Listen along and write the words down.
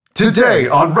Today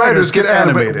on Writers Get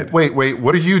Animated. Wait,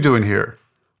 what are you doing here?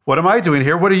 What am I doing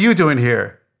here? What are you doing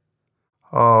here?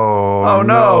 Oh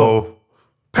no.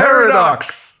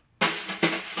 Paradox!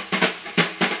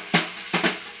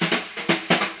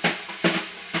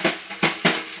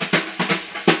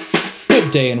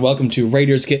 Good day and welcome to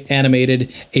Writers Get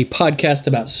Animated, a podcast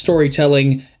about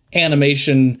storytelling,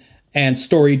 animation, and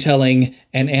storytelling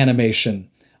and animation.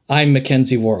 I'm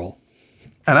Mackenzie Worrell.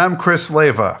 And I'm Chris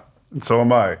Leva. And so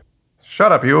am I.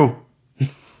 Shut up, you.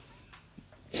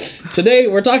 Today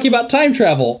we're talking about time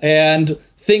travel and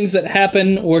things that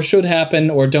happen or should happen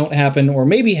or don't happen or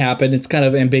maybe happen. It's kind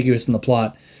of ambiguous in the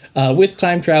plot. With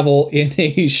time travel in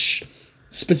a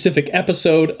specific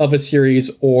episode of a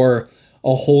series or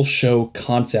a whole show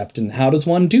concept. And how does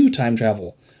one do time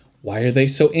travel? Why are they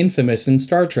so infamous in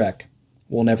Star Trek?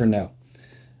 We'll never know.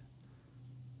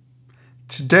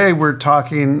 Today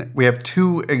we have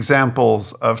two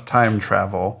examples of time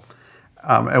travel.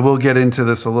 And we'll get into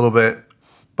this a little bit.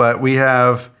 But we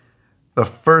have the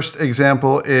first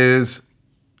example is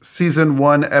Season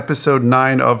 1, Episode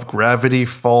 9 of Gravity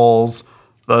Falls,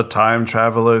 The Time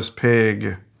Traveler's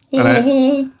Pig.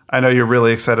 And I know you're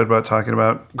really excited about talking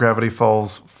about Gravity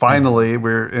Falls. Finally,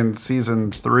 we're in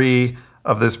Season 3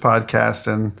 of this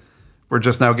podcast, and we're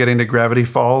just now getting to Gravity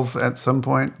Falls at some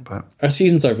point. But our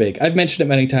seasons are vague. I've mentioned it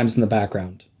many times in the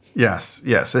background. Yes,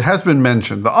 it has been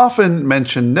mentioned. The often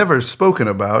mentioned, never spoken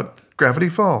about Gravity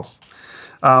Falls.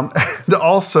 And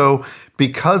also,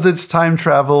 because it's time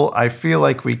travel, I feel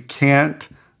like we can't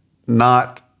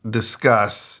not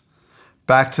discuss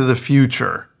Back to the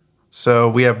Future. So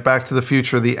we have Back to the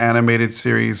Future, the animated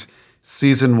series,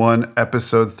 Season 1,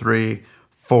 Episode 3,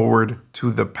 Forward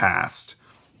to the Past,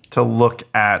 to look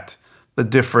at the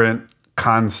different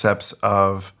concepts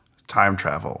of time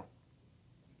travel.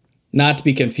 Not to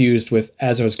be confused with,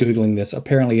 as I was Googling this,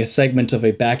 apparently a segment of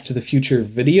a Back to the Future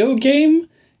video game.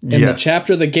 And yes. The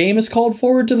chapter of the game is called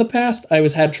Forward to the Past. I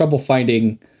had trouble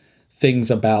finding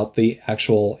things about the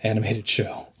actual animated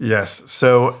show. Yes.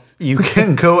 So you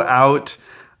can go out.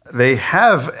 They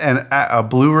have a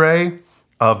Blu-ray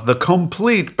of the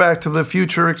complete Back to the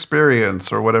Future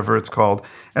experience or whatever it's called.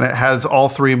 And it has all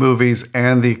three movies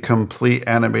and the complete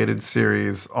animated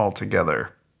series all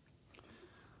together.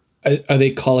 Are they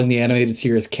calling the animated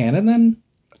series canon then?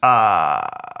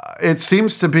 It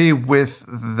seems to be with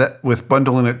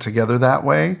bundling it together that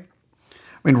way.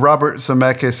 I mean, Robert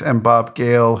Zemeckis and Bob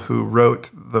Gale, who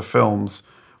wrote the films,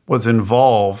 was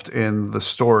involved in the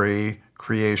story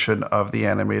creation of the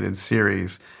animated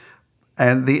series.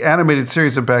 And the animated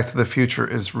series of Back to the Future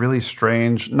is really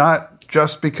strange, not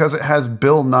just because it has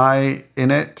Bill Nye in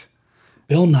it.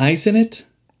 Bill Nye's in it?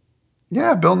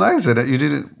 Yeah, Bill Nye's in it. You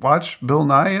didn't watch Bill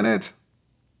Nye in it?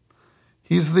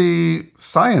 He's the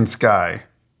science guy.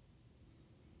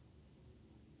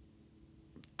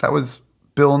 That was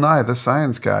Bill Nye, the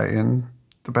science guy, in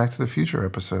the Back to the Future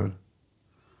episode.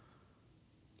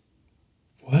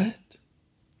 What?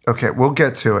 Okay, we'll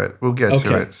get to it.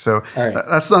 To it. So right.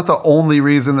 That's not the only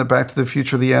reason that Back to the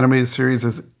Future, the animated series,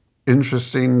 is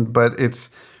interesting, but it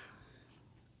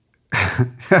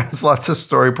has lots of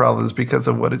story problems because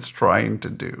of what it's trying to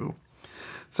do.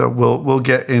 So we'll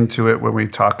get into it when we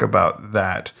talk about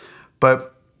that.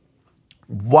 But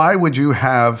why would you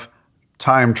have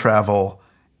time travel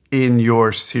in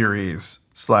your series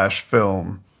 /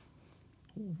 film?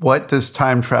 What does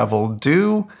time travel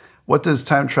do? What does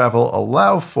time travel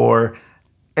allow for?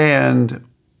 And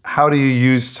how do you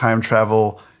use time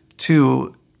travel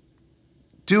to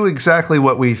do exactly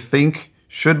what we think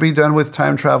should be done with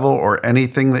time travel, or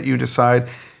anything that you decide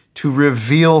to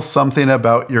reveal something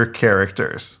about your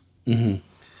characters? Mm-hmm.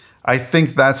 I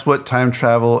think that's what time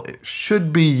travel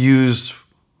should be used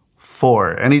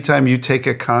for. Anytime you take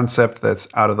a concept that's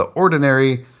out of the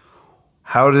ordinary,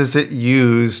 how does it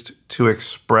used to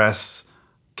express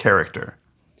character?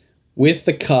 With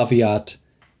the caveat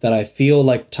that I feel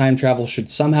like time travel should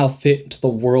somehow fit into the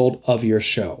world of your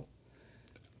show.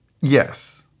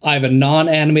 Yes. I have a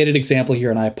non-animated example here,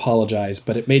 and I apologize,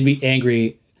 but it made me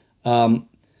angry. A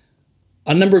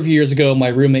number of years ago, my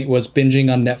roommate was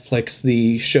binging on Netflix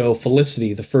the show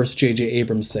Felicity, the first J.J.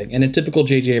 Abrams thing. And in typical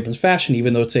J.J. Abrams fashion,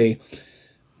 even though it's a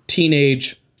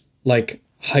teenage,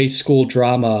 high school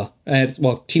drama,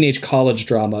 teenage college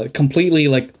drama,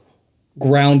 completely,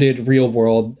 grounded real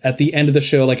world. At the end of the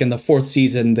show, in the fourth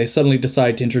season, they suddenly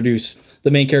decide to introduce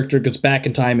the main character goes back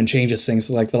in time and changes things.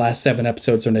 So, the last 7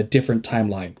 episodes are in a different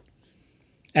timeline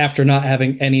after not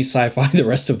having any sci-fi the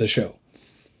rest of the show.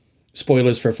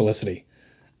 Spoilers for Felicity.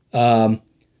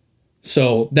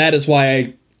 So that is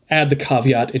why add the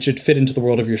caveat it should fit into the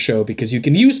world of your show, because you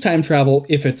can use time travel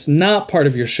if it's not part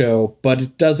of your show, but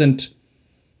it doesn't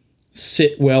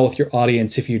sit well with your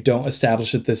audience if you don't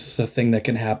establish that this is a thing that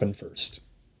can happen first.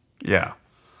 Yeah.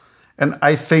 And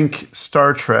I think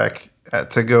Star Trek,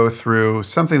 to go through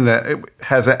something that it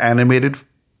has an animated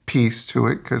piece to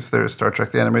it, because there's Star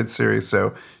Trek, the animated series,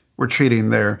 so we're cheating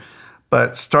there.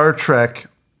 But Star Trek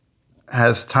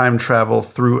has time travel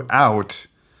throughout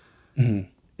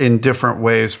in different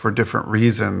ways for different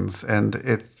reasons. And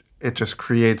it just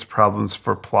creates problems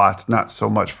for plot, not so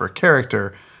much for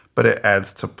character, but it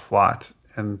adds to plot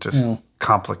and just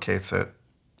complicates it.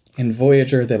 In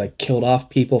Voyager, they like killed off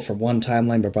people from one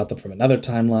timeline but brought them from another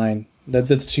timeline.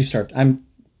 That's too stark. I'm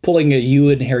pulling a you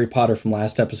and Harry Potter from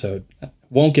last episode.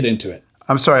 Won't get into it.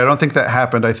 I'm sorry, I don't think that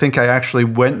happened. I think I actually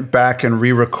went back and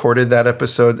re-recorded that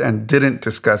episode and didn't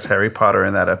discuss Harry Potter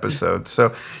in that episode.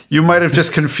 So you might have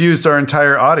just confused our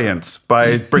entire audience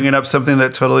by bringing up something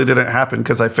that totally didn't happen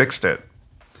because I fixed it.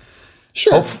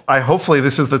 Sure. Hopefully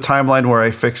this is the timeline where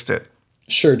I fixed it.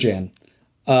 Sure, Jan.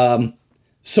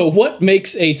 So what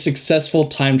makes a successful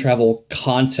time travel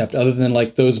concept other than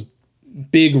like those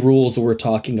big rules that we're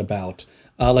talking about?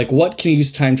 Like what can you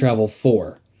use time travel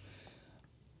for?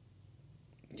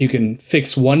 You can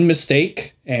fix one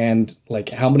mistake, and like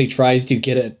how many tries do you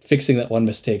get at fixing that one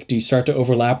mistake? Do you start to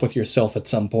overlap with yourself at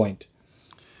some point?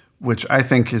 Which I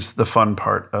think is the fun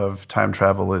part of time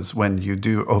travel, is when you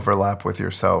do overlap with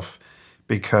yourself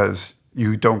because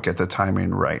you don't get the timing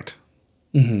right.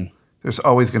 Mm-hmm. There's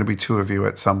always going to be two of you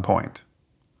at some point.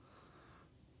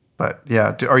 But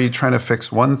yeah, are you trying to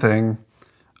fix one thing?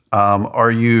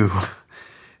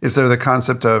 Is there the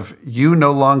concept of you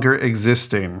no longer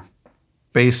existing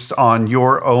based on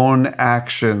your own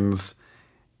actions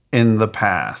in the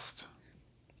past?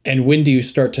 And when do you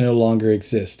start to no longer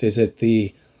exist? Is it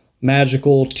the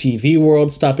magical TV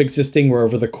world stop existing, where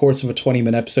over the course of a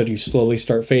 20-minute episode you slowly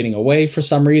start fading away for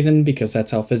some reason because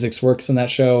that's how physics works in that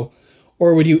show?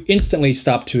 Or would you instantly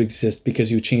stop to exist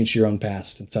because you changed your own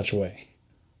past in such a way?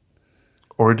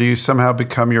 Or do you somehow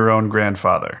become your own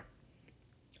grandfather?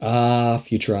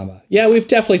 Futurama. Yeah, we've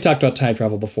definitely talked about time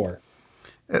travel before.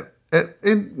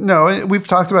 No, we've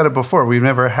talked about it before. We've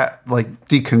never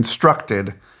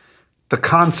deconstructed the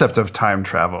concept of time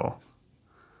travel.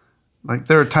 Like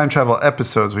there are time travel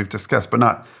episodes we've discussed, but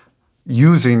not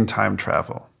using time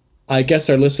travel. I guess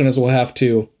our listeners will have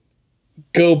to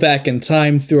go back in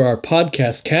time through our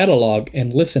podcast catalog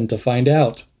and listen to find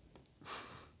out.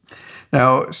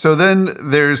 Now, so then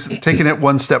there's taking it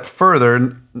one step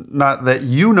further, not that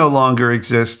you no longer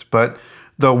exist, but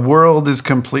the world is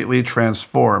completely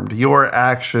transformed. Your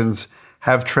actions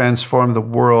have transformed the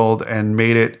world and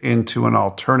made it into an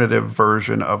alternative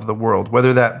version of the world,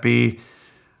 whether that be,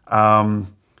 a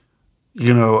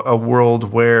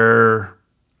world where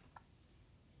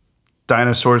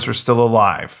dinosaurs are still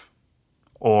alive,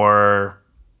 or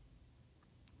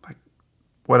like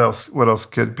what else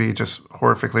could be just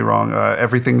horrifically wrong?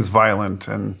 Everything's violent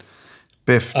and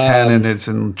Biff Tannen is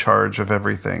in charge of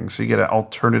everything. So you get an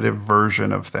alternative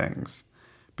version of things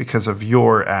because of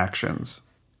your actions.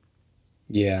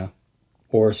 Yeah.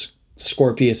 Or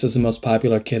Scorpius is the most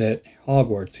popular kid at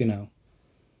Hogwarts,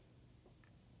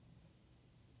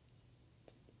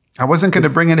 I wasn't going to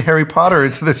bring in Harry Potter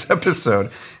into this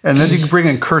episode. And then you can bring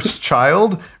in Cursed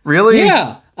Child? Really?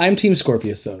 Yeah. I'm Team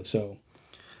Scorpius, though, so.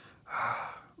 I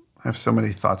have so many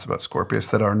thoughts about Scorpius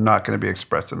that are not going to be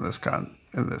expressed in this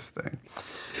thing.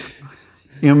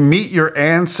 You meet your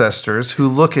ancestors who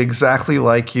look exactly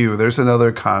like you. There's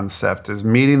another concept, is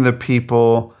meeting the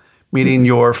people, meeting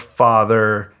your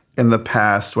father in the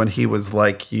past when he was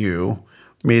like you,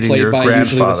 meeting played your by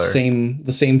grandfather. Usually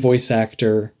the same voice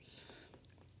actor.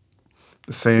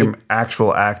 The same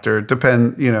actual actor.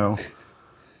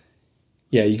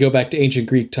 Yeah, you go back to ancient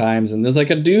Greek times, and there's like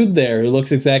a dude there who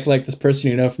looks exactly like this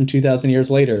person you know from 2,000 years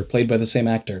later, played by the same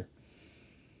actor.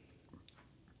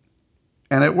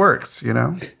 And it works,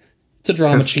 It's a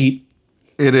drama cheat.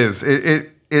 It is.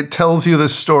 It tells you the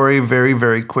story very,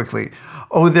 very quickly.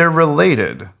 Oh, they're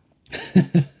related.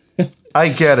 I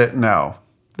get it now.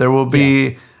 There will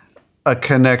be a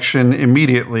connection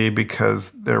immediately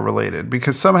because they're related.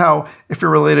 Because somehow, if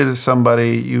you're related to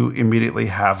somebody, you immediately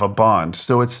have a bond.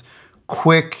 So it's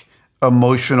quick,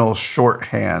 emotional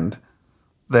shorthand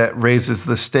that raises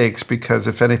the stakes, because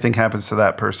if anything happens to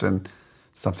that person,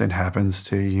 something happens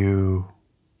to you.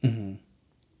 Mm-hmm.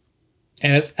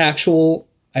 And it's actual,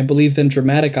 I believe, then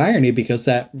dramatic irony, because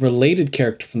that related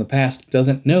character from the past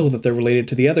doesn't know that they're related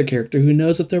to the other character who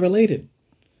knows that they're related.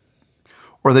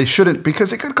 Or they shouldn't,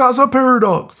 because it could cause a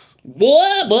paradox.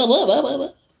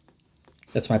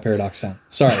 That's my paradox sound.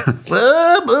 Sorry.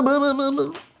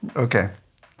 Okay.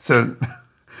 So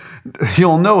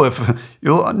you'll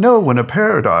know when a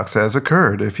paradox has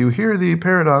occurred if you hear the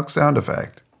paradox sound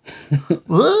effect.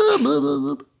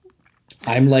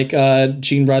 I'm like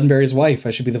Gene Roddenberry's wife.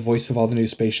 I should be the voice of all the new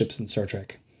spaceships in Star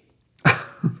Trek.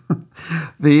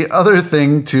 The other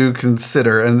thing to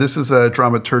consider, and this is a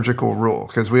dramaturgical rule,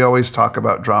 because we always talk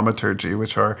about dramaturgy,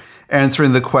 which are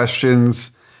answering the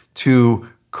questions to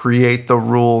create the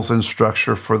rules and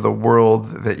structure for the world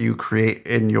that you create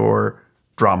in your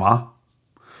drama.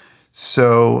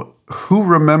 So who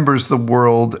remembers the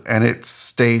world and its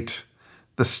state,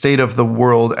 the state of the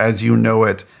world as you know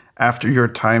it, after your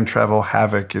time travel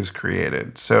havoc is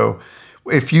created? So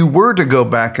if you were to go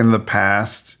back in the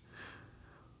past,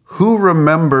 who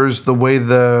remembers the way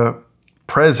the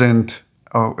present...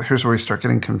 Oh, here's where we start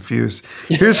getting confused.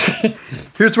 Here's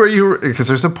where because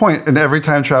there's a point in every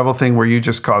time travel thing where you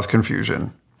just cause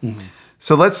confusion. Mm-hmm.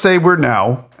 So let's say we're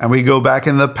now, and we go back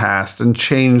in the past and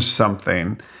change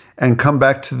something and come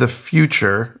back to the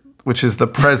future, which is the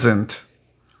present.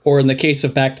 Or in the case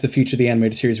of Back to the Future, the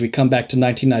animated series, we come back to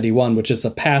 1991, which is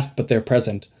a past, but they're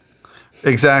present.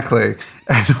 Exactly.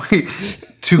 And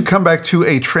to come back to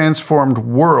a transformed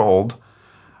world,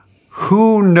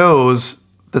 who knows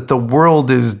that the world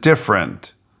is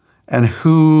different and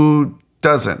who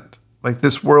doesn't? Like,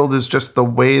 this world is just the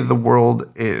way the world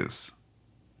is.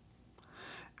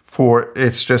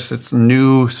 It's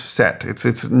new set. It's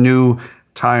its new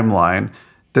timeline.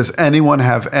 Does anyone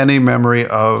have any memory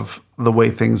of the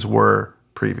way things were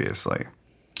previously?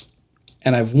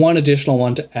 And I have one additional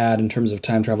one to add in terms of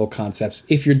time travel concepts.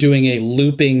 If you're doing a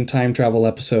looping time travel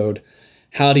episode,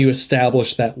 how do you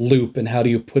establish that loop and how do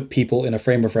you put people in a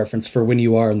frame of reference for when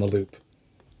you are in the loop?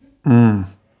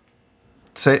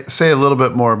 Say a little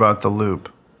bit more about the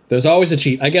loop. There's always a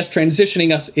cheat. I guess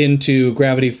transitioning us into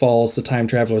Gravity Falls, the Time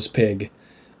Traveler's Pig.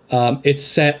 It's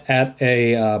set at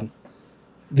the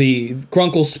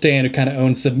Grunkle Stan, who kind of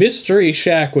owns the Mystery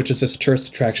Shack, which is this tourist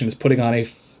attraction, is putting on a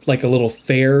little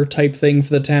fair type thing for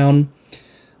the town.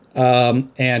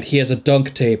 And he has a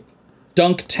dunk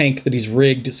tank that he's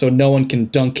rigged so no one can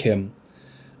dunk him.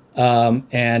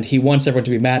 And he wants everyone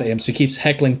to be mad at him, so he keeps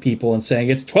heckling people and saying,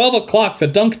 "It's 12 o'clock, the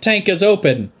dunk tank is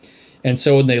open." And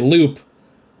so when they loop,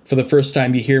 for the first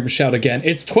time you hear him shout again,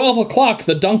 "It's 12 o'clock,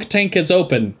 the dunk tank is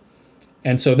open."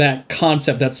 And so that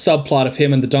concept, that subplot of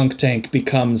him and the dunk tank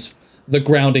becomes the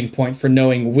grounding point for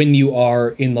knowing when you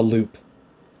are in the loop.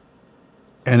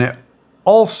 And it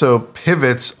also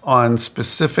pivots on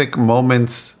specific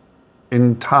moments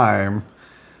in time,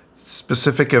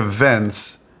 specific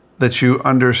events that you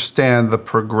understand the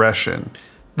progression.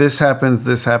 This happens,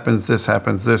 this happens, this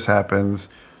happens, this happens.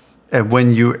 And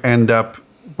when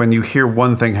you hear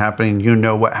one thing happening, you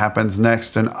know what happens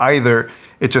next. And either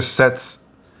it just sets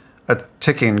a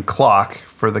ticking clock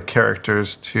for the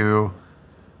characters to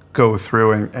go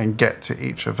through and get to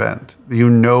each event. You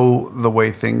know the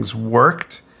way things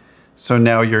worked, so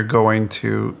now you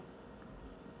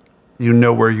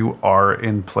know where you are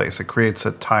in place. It creates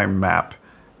a time map,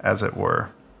 as it were.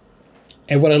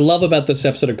 And what I love about this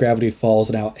episode of Gravity Falls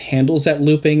and how it handles that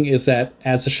looping is that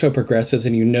as the show progresses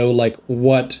and you know like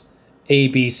what A,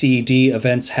 B, C, D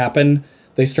events happen,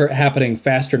 they start happening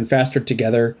faster and faster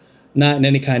together. Not in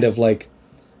any kind of like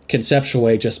conceptual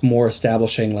way, just more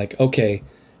establishing like, okay,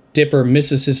 Dipper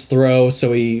misses his throw, so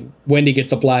Wendy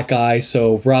gets a black eye,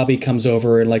 so Robbie comes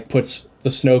over and like puts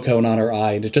the snow cone on her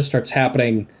eye, and it just starts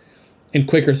happening in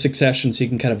quicker succession, so you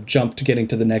can kind of jump to getting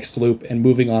to the next loop and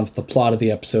moving on with the plot of the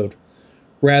episode,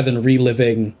 rather than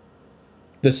reliving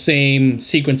the same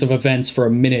sequence of events for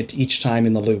a minute each time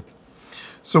in the loop.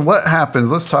 So what happens?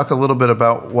 Let's talk a little bit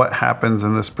about what happens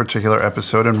in this particular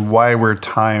episode and why we're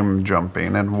time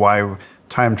jumping and why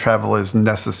time travel is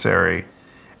necessary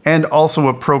and also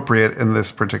appropriate in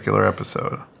this particular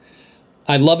episode.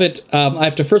 I love it. I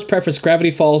have to first preface, Gravity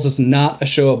Falls is not a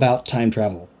show about time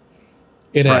travel.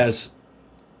 It has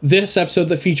this episode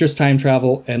that features time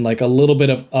travel and like a little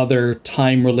bit of other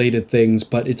time-related things,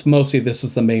 but it's mostly this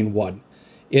is the main one.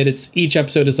 Each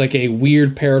episode is like a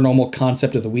weird paranormal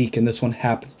concept of the week, and this one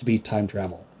happens to be time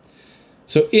travel.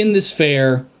 So in this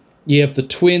fair, you have the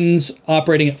twins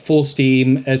operating at full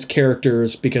steam as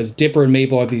characters because Dipper and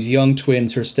Mabel are these young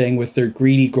twins who are staying with their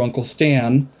greedy Grunkle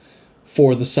Stan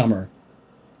for the summer.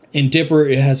 And Dipper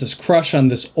has this crush on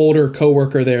this older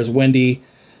coworker there's Wendy,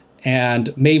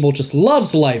 and Mabel just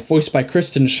loves life, voiced by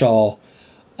Kristen Schaal,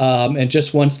 and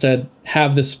just wants to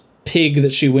have this pig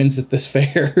that she wins at this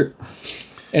fair.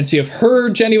 And so you have her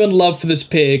genuine love for this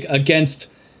pig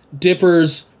against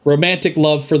Dipper's romantic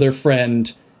love for their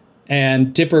friend,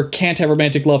 And Dipper can't have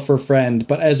romantic love for a friend,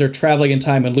 but as they're traveling in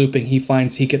time and looping, he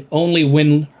finds he can only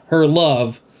win her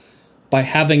love by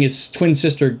having his twin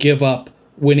sister give up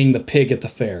winning the pig at the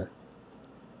fair.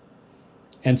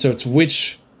 And so it's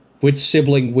which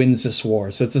sibling wins this war.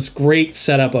 So it's this great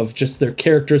setup of just their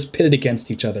characters pitted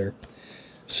against each other.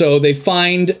 So they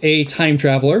find a time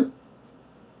traveler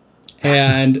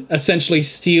and essentially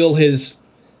steal his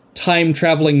time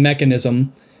traveling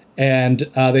mechanism. And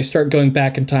they start going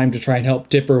back in time to try and help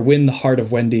Dipper win the heart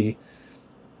of Wendy.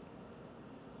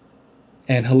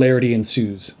 And hilarity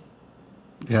ensues.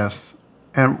 Yes.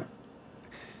 And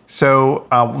so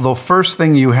the first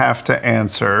thing you have to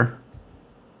answer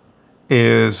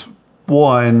is,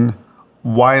 one,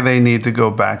 why they need to go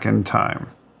back in time.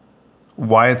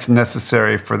 Why it's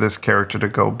necessary for this character to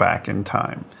go back in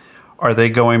time. Are they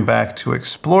going back to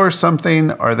explore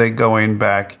something? Are they going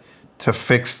back to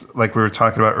fix, like we were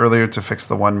talking about earlier, to fix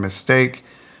the one mistake?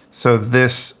 So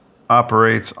this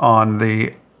operates on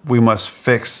the, we must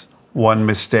fix one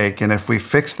mistake. And if we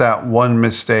fix that one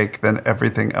mistake, then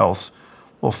everything else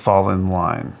will fall in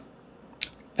line.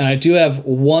 And I do have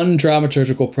one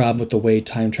dramaturgical problem with the way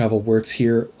time travel works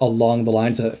here along the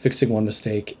lines of fixing one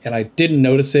mistake. And I didn't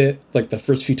notice it like the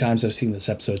first few times I've seen this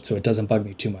episode, so it doesn't bug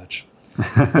me too much.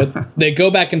 But they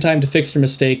go back in time to fix their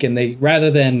mistake, and they,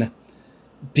 rather than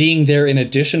being there in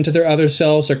addition to their other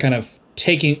selves, are kind of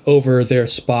taking over their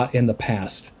spot in the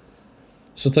past.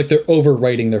 So it's like they're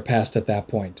overwriting their past at that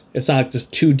point. It's not like there's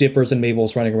two Dippers and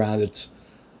Mabels running around. It's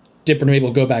Dipper and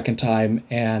Mabel go back in time,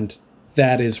 and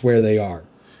that is where they are.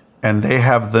 And they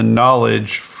have the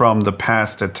knowledge from the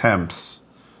past attempts.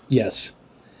 Yes.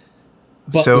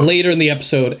 But later in the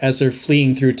episode, as they're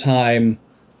fleeing through time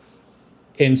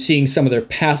and seeing some of their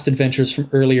past adventures from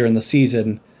earlier in the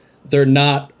season, they're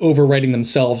not overwriting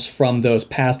themselves from those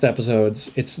past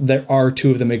episodes. There are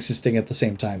two of them existing at the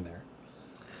same time there.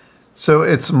 So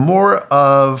it's more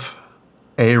of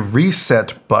a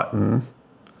reset button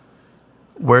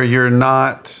where you're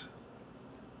not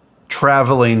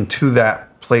traveling to that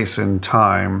place in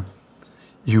time.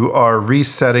 You are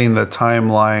resetting the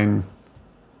timeline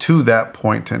to that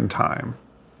point in time,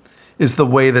 is the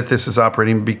way that this is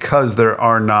operating, because there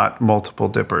are not multiple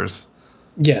Dippers.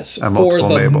 Yes, and for the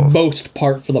Mabels. most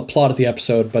part for the plot of the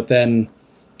episode, but then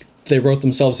they wrote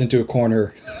themselves into a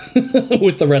corner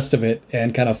with the rest of it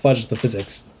and kind of fudged the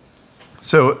physics.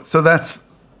 So that's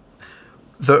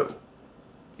the,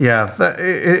 yeah,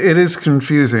 it is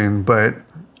confusing, but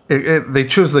they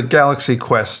choose the Galaxy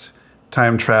Quest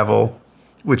time travel,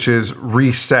 which is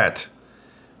reset.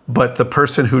 But the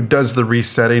person who does the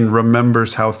resetting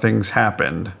remembers how things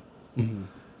happened. Mm-hmm.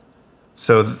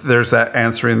 So there's that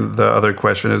answering the other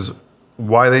question is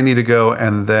why they need to go,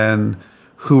 and then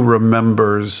who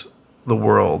remembers the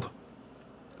world.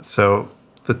 So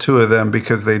the two of them,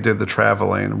 because they did the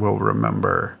traveling, will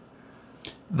remember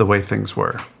the way things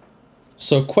were.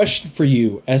 So question for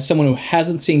you, as someone who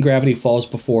hasn't seen Gravity Falls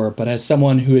before, but as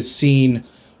someone who has seen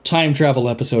time travel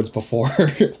episodes before.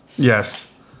 Yes.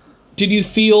 Did you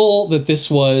feel that this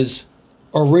was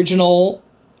original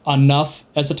enough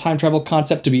as a time travel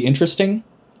concept to be interesting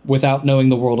without knowing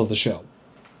the world of the show?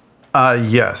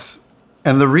 Yes.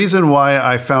 And the reason why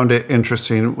I found it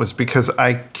interesting was because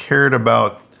I cared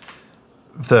about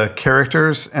the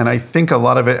characters, and I think a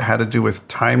lot of it had to do with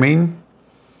timing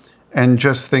and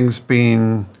just things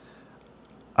being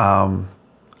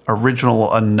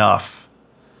original enough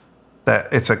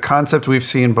that it's a concept we've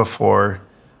seen before.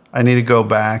 I need to go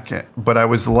back, but I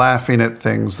was laughing at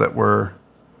things that were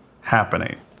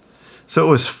happening. So it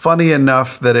was funny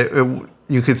enough that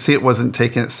you could see it wasn't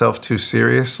taking itself too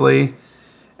seriously,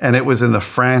 and it was in the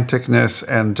franticness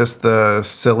and just the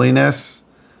silliness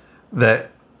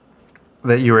that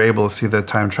you were able to see the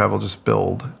time travel just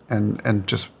build and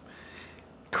just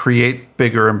create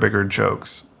bigger and bigger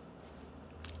jokes.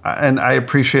 And I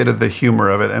appreciated the humor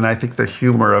of it, and I think the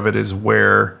humor of it is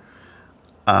where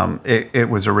it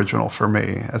was original for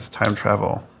me as time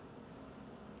travel.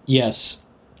 Yes.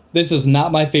 This is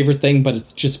not my favorite thing, but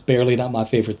it's just barely not my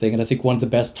favorite thing. And I think one of the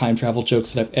best time travel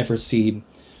jokes that I've ever seen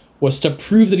was to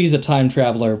prove that he's a time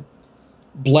traveler.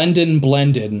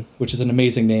 Blendin, which is an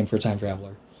amazing name for a time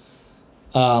traveler,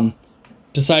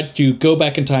 decides to go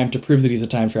back in time to prove that he's a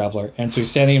time traveler. And so he's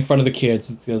standing in front of the kids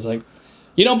and goes like,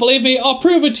 "You don't believe me? I'll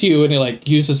prove it to you." And he like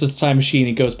uses his time machine.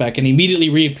 He goes back and he immediately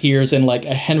reappears in like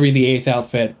a Henry VIII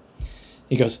outfit.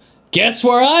 He goes, "Guess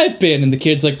where I've been?" And the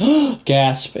kid's like, "Oh,"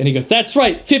 gasp. And he goes, "That's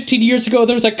right. 15 years ago,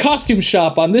 there was a costume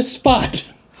shop on this spot."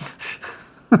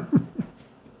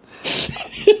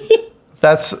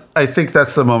 I think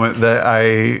that's the moment that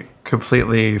I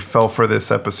completely fell for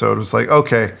this episode. It was like,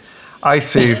 okay, I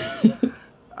see.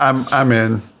 I'm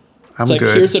in. I'm It's like,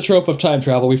 good. here's a trope of time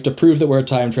travel. We have to prove that we're a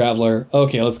time traveler.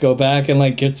 Okay, let's go back and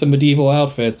like get some medieval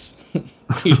outfits.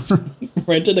 You just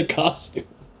rented a costume.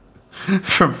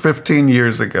 From 15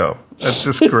 years ago. That's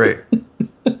just great.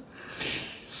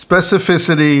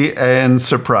 Specificity and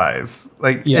surprise.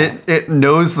 Like it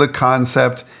knows the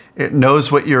concept. It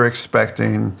knows what you're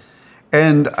expecting.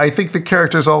 And I think the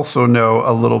characters also know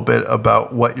a little bit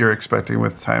about what you're expecting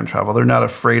with time travel. They're not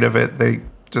afraid of it. They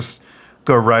just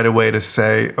go right away to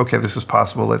say, okay, this is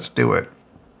possible. Let's do it.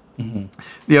 Mm-hmm.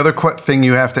 The other thing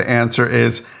you have to answer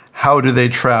is, how do they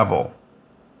travel?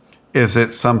 Is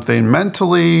it something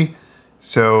mentally?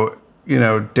 So,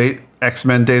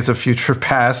 X-Men Days of Future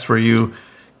Past, where you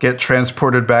get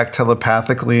transported back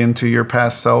telepathically into your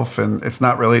past self, and it's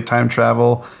not really time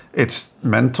travel. It's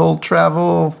mental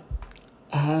travel.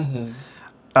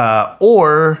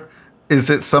 Or is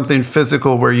it something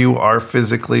physical where you are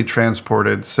physically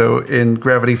transported? So in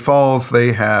Gravity Falls,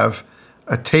 they have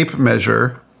a tape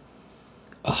measure.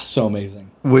 So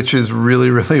amazing. Which is really,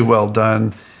 really well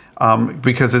done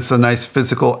because it's a nice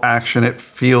physical action. It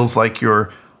feels like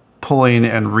you're pulling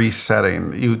and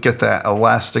resetting. You get that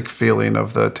elastic feeling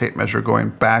of the tape measure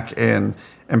going back in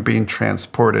and being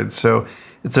transported. So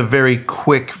it's a very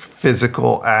quick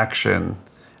physical action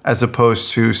as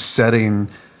opposed to setting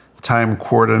time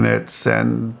coordinates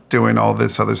and doing all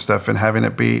this other stuff and having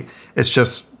it be, it's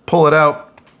just pull it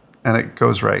out and it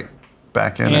goes right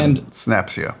back in and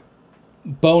snaps you.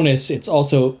 Bonus, it's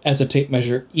also, as a tape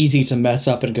measure, easy to mess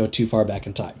up and go too far back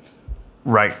in time.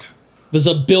 Right. There's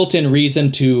a built-in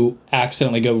reason to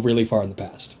accidentally go really far in the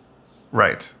past.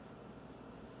 Right.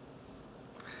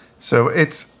 So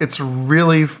it's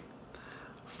really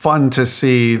fun to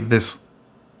see this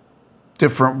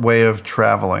different way of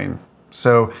traveling.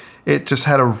 So it just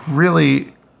had a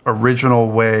really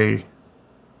original way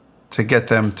to get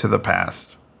them to the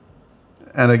past.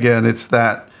 And again, it's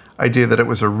that idea that it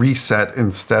was a reset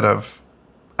instead of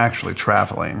actually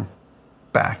traveling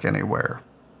back anywhere.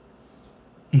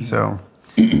 Mm-hmm. So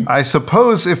I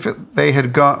suppose if they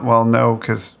had gone, well, no,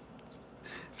 because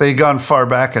they'd gone far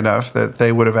back enough that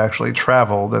they would have actually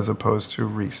traveled as opposed to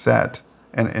reset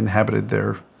and inhabited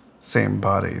their same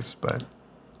bodies.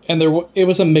 And it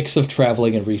was a mix of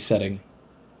traveling and resetting.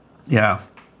 Yeah.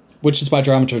 Which is my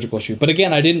dramaturgical issue. But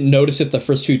again, I didn't notice it the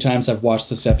first few times I've watched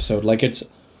this episode. Like,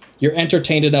 you're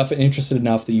entertained enough and interested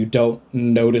enough that you don't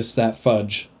notice that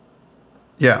fudge.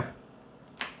 Yeah.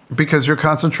 Because you're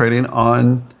concentrating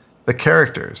on the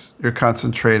characters. You're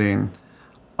concentrating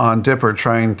on Dipper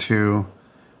trying to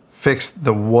fix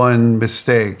the one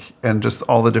mistake and just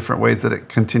all the different ways that it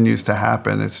continues to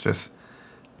happen. It's just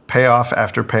payoff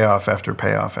after payoff after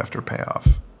payoff after payoff.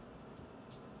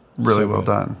 Really well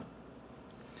done.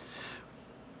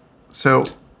 So,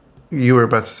 you were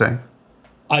about to say?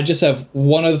 I just have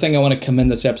one other thing I want to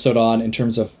commend this episode on in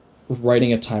terms of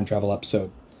writing a time travel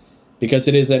episode. Because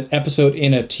it is an episode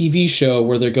in a TV show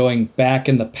where they're going back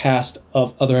in the past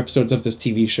of other episodes of this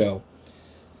TV show.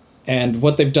 And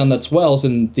what they've done that's well is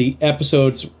in the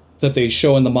episodes that they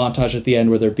show in the montage at the end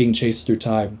where they're being chased through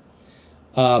time.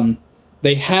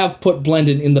 They have put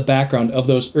Blendin in the background of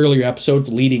those earlier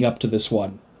episodes leading up to this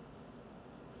one.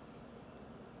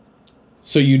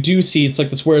 So you do see, it's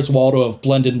like this Where's Waldo of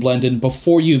Blendin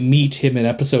before you meet him in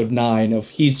episode 9 of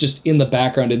he's just in the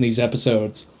background in these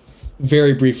episodes.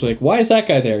 Very briefly, like, why is that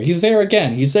guy there? He's there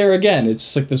again. He's there again. It's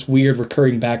just like this weird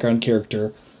recurring background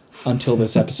character until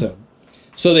this episode.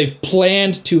 So they've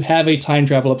planned to have a time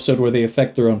travel episode where they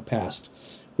affect their own past,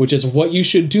 which is what you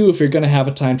should do if you're going to have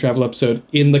a time travel episode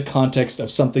in the context of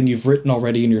something you've written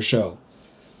already in your show.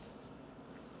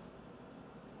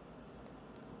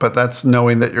 But that's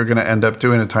knowing that you're going to end up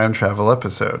doing a time travel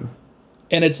episode.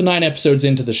 And it's 9 episodes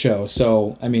into the show,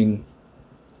 so, I mean,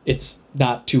 it's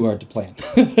not too hard to plan.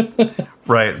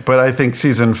 Right, but I think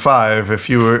season 5, if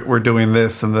you were doing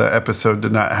this and the episode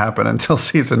did not happen until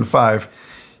season 5,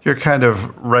 you're kind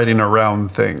of writing around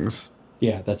things.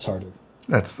 Yeah, that's harder.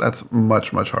 That's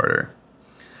much, much harder.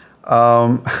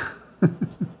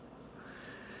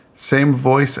 Same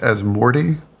voice as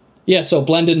Morty? Yeah, so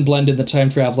Blendin, the time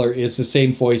traveler, is the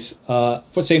same voice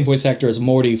actor as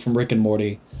Morty from Rick and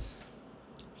Morty.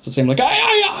 It's the same, like,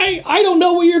 I don't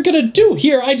know what you're gonna do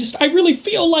here. I really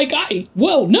feel like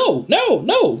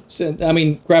no. So, I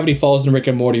mean, Gravity Falls and Rick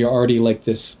and Morty are already like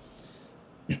this,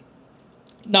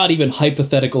 not even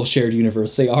hypothetical shared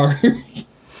universe. They are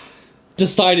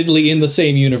decidedly in the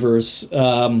same universe.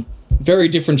 Very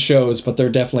different shows, but they're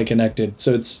definitely connected.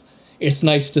 So it's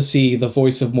nice to see the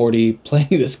voice of Morty playing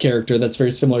this character that's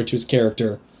very similar to his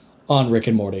character on Rick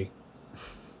and Morty.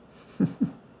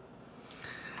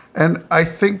 And I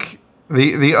think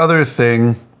the other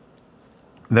thing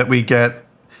that we get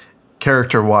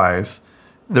character-wise,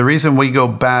 the reason we go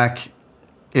back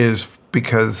is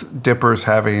because Dipper's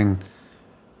having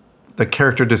the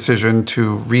character decision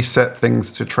to reset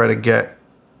things to try to get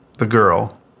the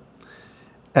girl.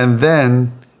 And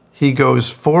then he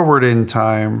goes forward in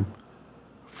time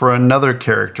for another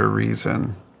character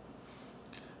reason.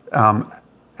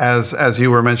 As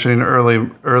you were mentioning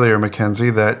earlier,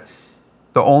 Mackenzie, that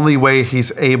the only way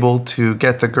he's able to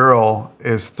get the girl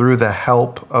is through the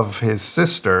help of his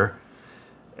sister.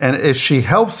 And if she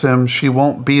helps him, she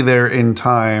won't be there in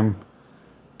time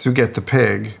to get the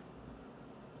pig.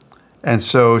 And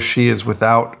so she is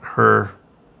without her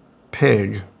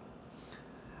pig.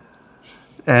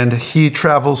 And he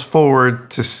travels forward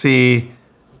to see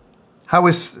how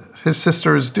his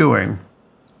sister is doing.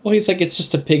 Well, he's like, it's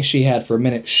just a pig she had for a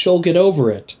minute. She'll get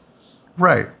over it.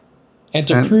 Right. And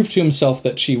to prove to himself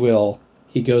that she will,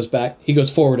 he goes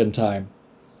forward in time.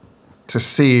 To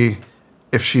see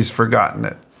if she's forgotten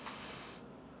it.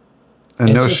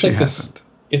 And no, she hasn't.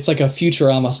 It's like a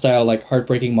Futurama style, like,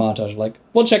 heartbreaking montage. Like,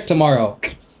 we'll check tomorrow.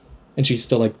 And she's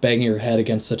still, like, banging her head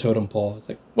against the totem pole. It's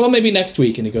like, well, maybe next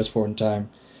week. And he goes forward in time.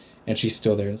 And she's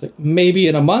still there. It's like, maybe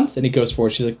in a month. And he goes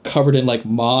forward. She's, like, covered in, like,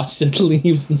 moss and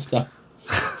leaves and stuff.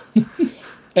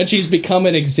 And she's become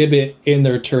an exhibit in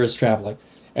their tourist trap. Like,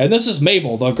 and this is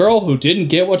Mabel, the girl who didn't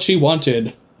get what she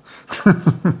wanted.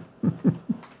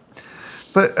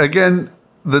 But again,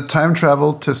 the time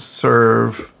travel to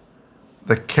serve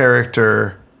the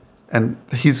character, and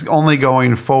he's only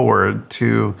going forward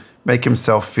to make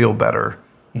himself feel better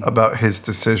about his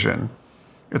decision.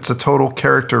 It's a total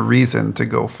character reason to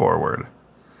go forward.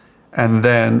 And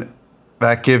then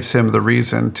that gives him the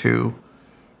reason to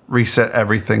reset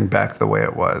everything back the way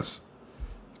it was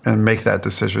and make that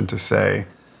decision to say,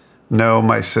 no,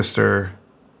 my sister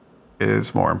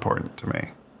is more important to me.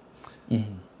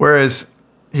 Mm-hmm. Whereas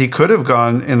he could have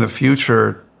gone in the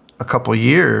future a couple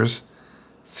years,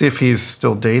 see if he's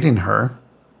still dating her.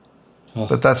 Oh.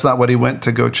 But that's not what he went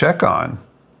to go check on,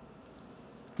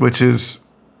 which is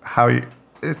how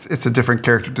it's a different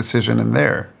character decision in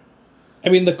there. I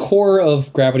mean, the core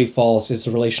of Gravity Falls is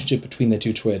the relationship between the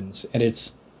two twins, and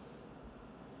it's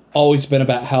always been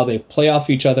about how they play off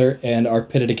each other and are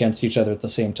pitted against each other at the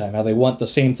same time, how they want the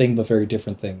same thing but very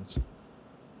different things.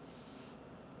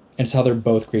 And it's how they're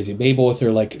both crazy. Mabel with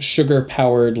her, like,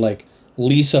 sugar-powered, like,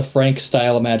 Lisa Frank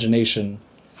style imagination,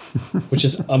 which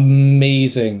is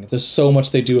amazing. There's so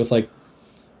much they do with, like,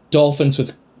 dolphins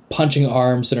with punching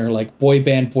arms and her, like, boy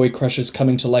band boy crushes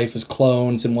coming to life as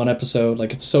clones in one episode.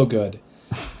 Like, it's so good.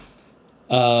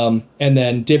 And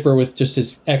then Dipper with just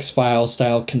his X-Files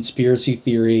style conspiracy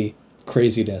theory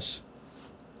craziness.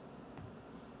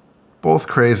 Both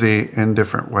crazy in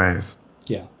different ways.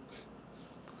 Yeah.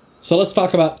 So let's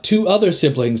talk about two other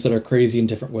siblings that are crazy in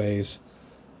different ways.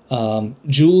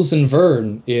 Jules and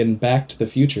Vern in Back to the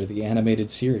Future, the animated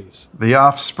series. The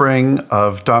offspring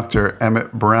of Dr.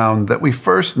 Emmett Brown that we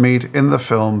first meet in the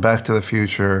film Back to the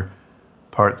Future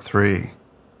Part 3.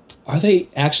 Are they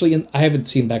actually in... I haven't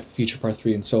seen Back to the Future Part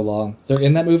 3 in so long. They're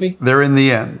in that movie? They're in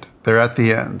the end. They're at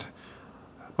the end.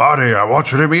 Marty, I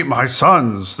want you to meet my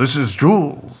sons. This is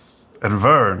Jules and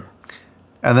Vern.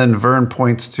 And then Vern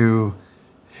points to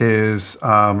his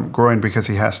groin because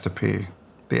he has to pee.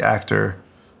 The actor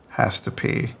has to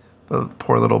pee. The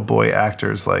poor little boy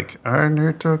actor's like, I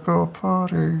need to go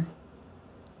potty.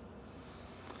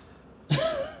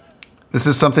 This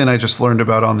is something I just learned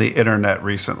about on the internet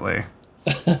recently.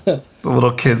 The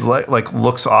little kid's like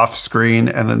looks off screen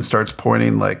and then starts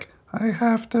pointing like, I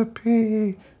have to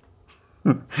pee.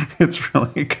 It's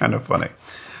really kind of funny.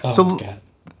 Oh, so God.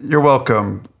 You're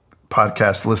welcome,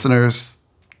 podcast listeners,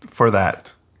 for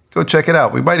that. Go check it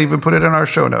out. We might even put it in our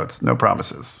show notes. No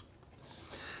promises.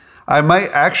 I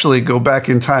might actually go back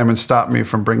in time and stop me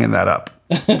from bringing that up.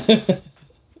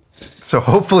 So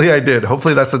hopefully I did.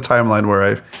 Hopefully that's a timeline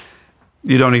where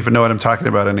you don't even know what I'm talking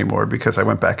about anymore because I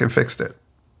went back and fixed it.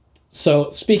 So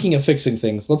speaking of fixing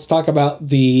things, let's talk about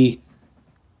the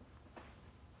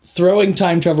throwing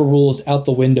time travel rules out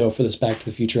the window for this Back to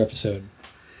the Future episode.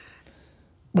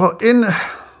 Well,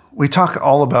 we talk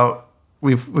all about,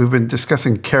 we've been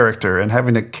discussing character and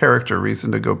having a character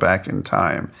reason to go back in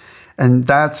time. And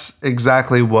that's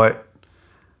exactly what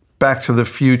Back to the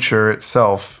Future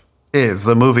itself is.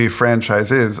 The movie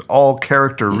franchise is all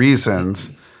character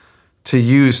reasons to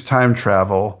use time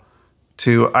travel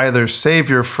to either save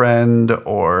your friend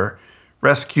or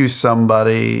rescue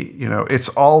somebody. You know, it's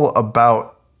all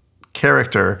about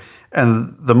character.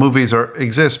 And the movies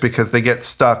exist because they get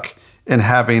stuck in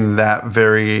having that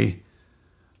very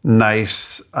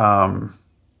nice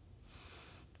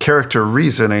character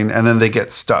reasoning, and then they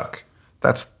get stuck.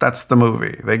 That's the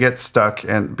movie. They get stuck,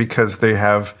 and because they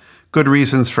have good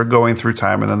reasons for going through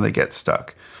time, and then they get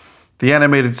stuck. The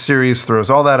animated series throws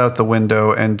all that out the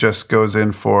window and just goes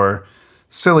in for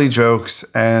silly jokes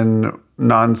and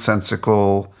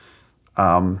nonsensical,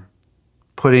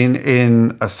 putting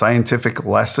in a scientific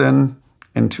lesson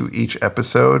into each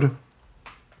episode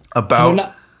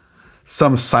about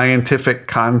some scientific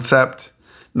concept.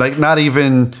 Like, not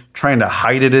even trying to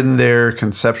hide it in there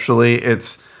conceptually.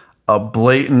 It's a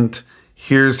blatant,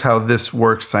 here's how this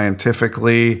works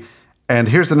scientifically, and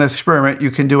here's an experiment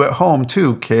you can do at home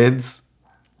too, kids.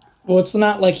 Well, it's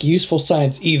not like useful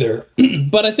science either.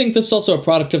 But I think this is also a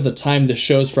product of the time this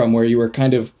show's from, where you were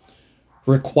kind of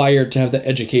required to have the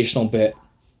educational bit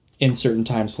in certain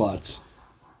time slots.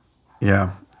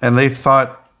 Yeah. And they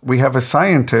thought, we have a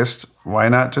scientist. Why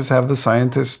not just have the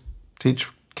scientist teach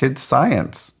kids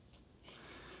science?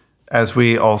 As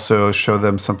we also show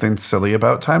them something silly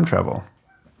about time travel.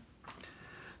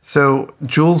 So,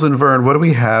 Jules and Vern, what do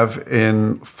we have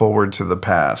in Forward to the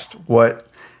Past? What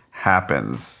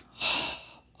happens?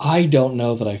 I don't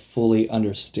know that I fully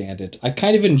understand it. I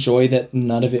kind of enjoy that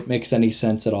none of it makes any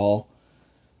sense at all.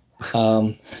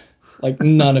 Like,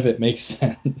 none of it makes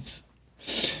sense.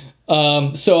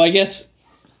 So I guess,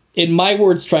 in my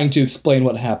words, trying to explain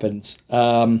what happens.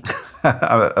 I'm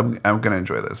going to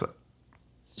enjoy this.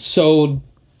 So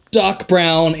Doc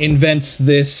Brown invents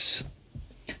this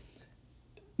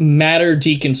matter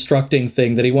deconstructing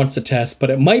thing that he wants to test,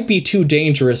 but it might be too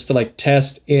dangerous to like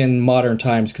test in modern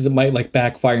times because it might like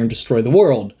backfire and destroy the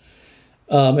world.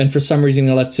 And for some reason,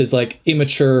 he lets his like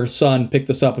immature son pick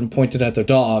this up and point it at their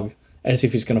dog as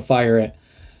if he's going to fire it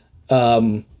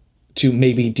to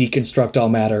maybe deconstruct all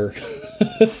matter.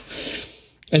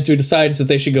 And so he decides that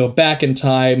they should go back in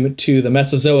time to the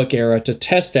Mesozoic era to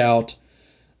test out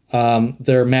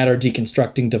their matter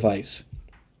deconstructing device.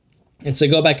 And so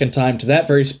they go back in time to that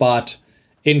very spot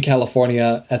in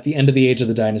California at the end of the age of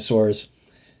the dinosaurs.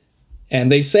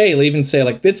 And they even say,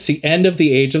 like, it's the end of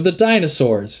the age of the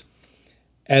dinosaurs.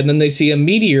 And then they see a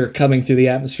meteor coming through the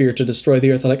atmosphere to destroy the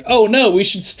Earth. They're like, oh no, we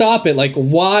should stop it. Like,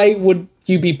 why would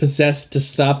you be possessed to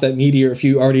stop that meteor if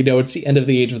you already know it's the end of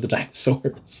the age of the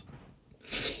dinosaurs?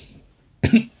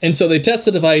 And so they test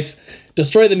the device,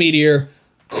 destroy the meteor.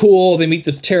 Cool. They meet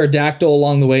this pterodactyl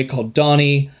along the way called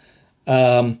Donnie.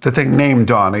 The thing named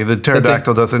Donnie. The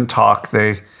pterodactyl doesn't talk.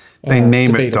 They name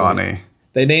it Donnie.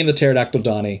 They name the pterodactyl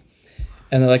Donnie.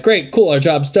 And they're like, great, cool, our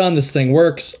job's done. This thing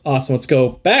works. Awesome, let's go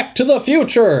back to the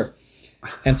future.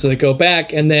 And so they go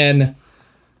back, and then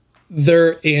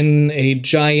they're in a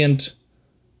giant,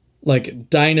 like,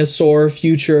 dinosaur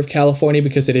future of California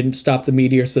because they didn't stop the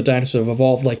meteor. So the dinosaurs have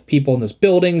evolved like people in these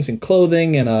buildings and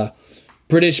clothing and a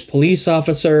British police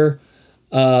officer.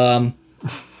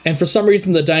 And for some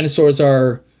reason, the dinosaurs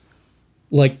are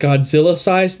like Godzilla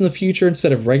sized in the future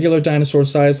instead of regular dinosaur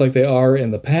size like they are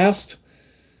in the past.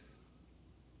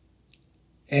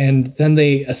 And then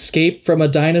they escape from a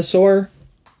dinosaur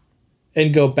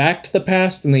and go back to the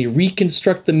past, and they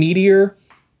reconstruct the meteor,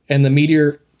 and the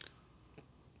meteor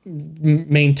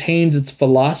maintains its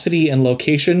velocity and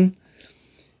location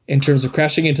in terms of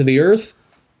crashing into the Earth.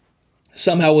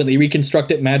 Somehow when they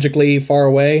reconstruct it magically far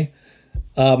away,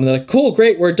 they're like, cool,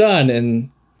 great, we're done. And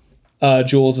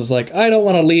Jules is like, I don't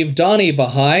want to leave Donnie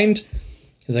behind.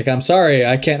 He's like, I'm sorry,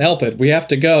 I can't help it. We have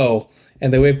to go.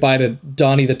 And they wave bye to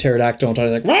Donnie the pterodactyl, and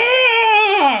Donnie's like,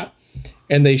 Wah!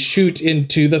 And they shoot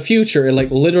into the future. And like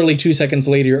literally 2 seconds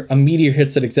later, a meteor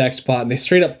hits that exact spot, and they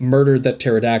straight up murdered that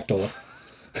pterodactyl.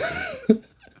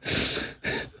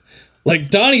 Like,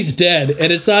 Donnie's dead,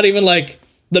 and it's not even like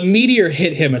the meteor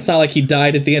hit him. It's not like he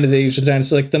died at the end of the age of the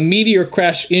dinosaur. Like, the meteor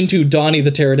crashed into Donnie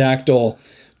the pterodactyl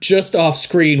just off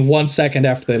screen 1 second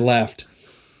after they left.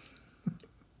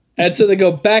 And so they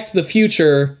go back to the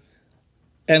future,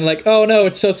 and like, oh no,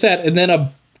 it's so sad. And then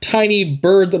a tiny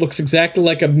bird that looks exactly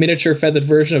like a miniature feathered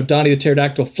version of Donnie the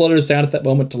pterodactyl flutters down at that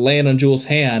moment to land on Jules'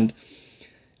 hand.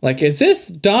 Like, is this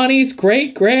Donnie's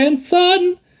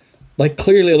great-grandson? Like,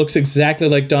 clearly it looks exactly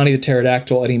like Donnie the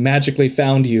pterodactyl, and he magically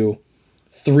found you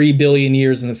 3 billion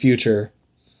years in the future.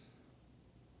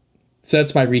 So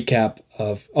that's my recap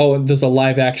of... Oh, and there's a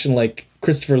live-action, like,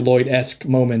 Christopher Lloyd-esque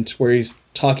moment where he's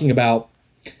talking about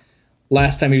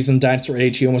last time he was in the dinosaur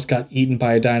age, he almost got eaten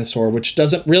by a dinosaur, which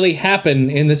doesn't really happen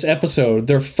in this episode.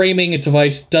 Their framing a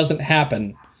device doesn't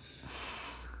happen.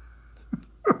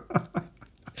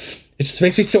 It just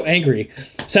makes me so angry.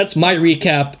 So that's my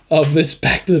recap of this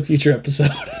Back to the Future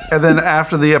episode. And then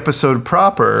after the episode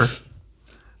proper,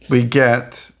 we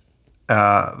get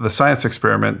the science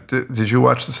experiment. Did you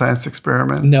watch the science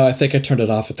experiment? No, I think I turned it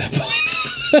off at that point.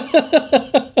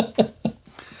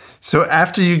 So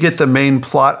after you get the main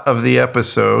plot of the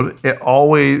episode,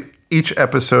 each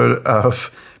episode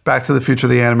of Back to the Future,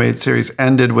 the animated series,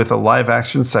 ended with a live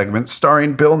action segment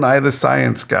starring Bill Nye the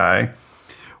Science Guy,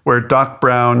 where Doc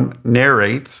Brown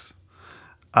narrates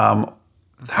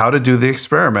how to do the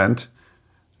experiment,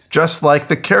 just like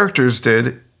the characters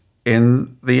did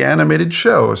in the animated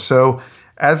show. So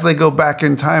as they go back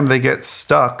in time, they get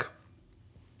stuck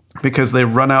because they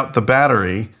run out the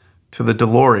battery to the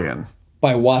DeLorean.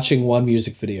 By watching one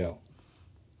music video.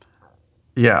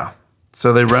 Yeah.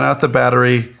 So they run out the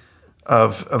battery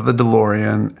of the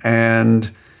DeLorean,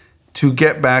 and to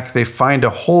get back, they find a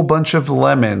whole bunch of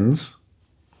lemons.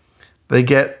 They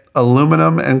get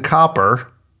aluminum and copper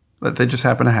that they just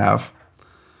happen to have,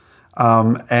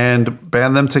 and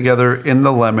band them together in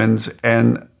the lemons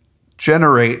and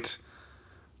generate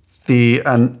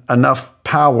enough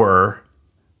power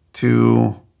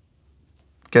to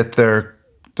get their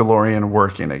DeLorean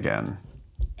working again.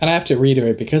 And I have to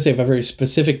reiterate, because they have a very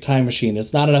specific time machine,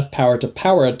 it's not enough power to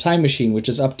power a time machine, which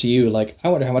is up to you. Like, I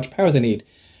wonder how much power they need.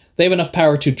 They have enough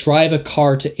power to drive a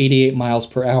car to 88 miles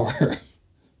per hour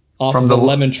off from the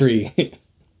lemon tree.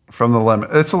 From the lemon.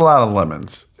 It's a lot of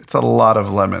lemons. It's a lot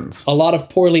of lemons. A lot of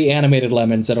poorly animated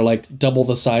lemons that are like double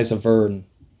the size of Vern.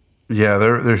 Yeah,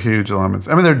 they're huge lemons.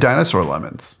 I mean, they're dinosaur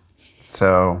lemons.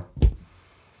 So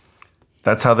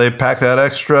that's how they pack that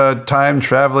extra time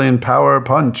traveling power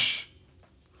punch.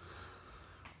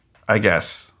 I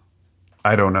guess.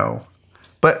 I don't know.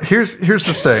 But here's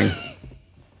the thing.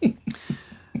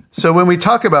 So when we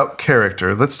talk about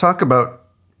character, let's talk about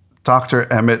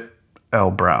Dr. Emmett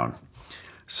L. Brown.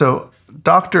 So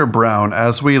Dr. Brown,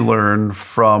 as we learn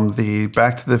from the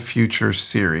Back to the Future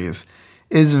series,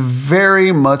 is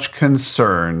very much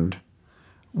concerned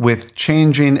with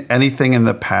changing anything in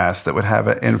the past that would have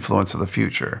an influence of the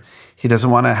future. He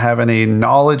doesn't want to have any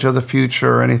knowledge of the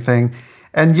future or anything.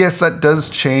 And yes, that does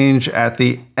change at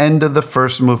the end of the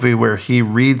first movie, where he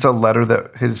reads a letter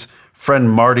that his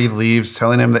friend Marty leaves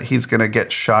telling him that he's going to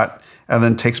get shot, and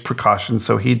then takes precautions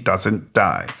so he doesn't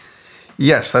die.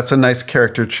 Yes, that's a nice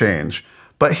character change.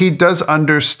 But he does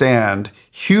understand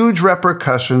huge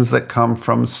repercussions that come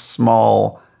from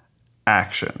small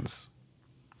actions.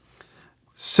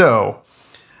 So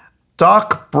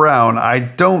Doc Brown, I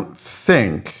don't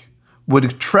think,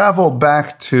 would travel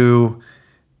back to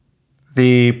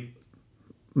the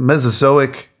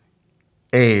Mesozoic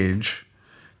age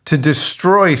to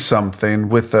destroy something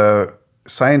with a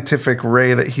scientific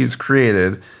ray that he's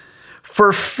created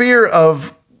for fear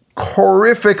of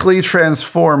horrifically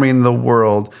transforming the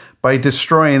world by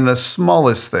destroying the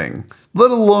smallest thing,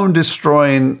 let alone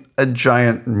destroying a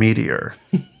giant meteor.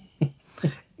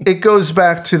 It goes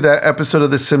back to that episode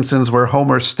of The Simpsons where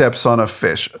Homer steps on a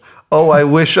fish. Oh, I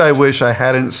wish I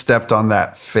hadn't stepped on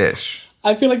that fish.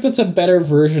 I feel like that's a better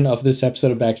version of this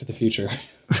episode of Back to the Future.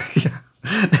 Yeah,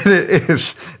 and it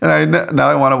is. And now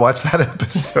I want to watch that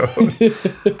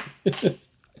episode.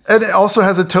 And it also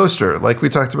has a toaster, like we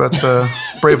talked about the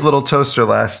Brave Little Toaster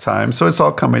last time. So it's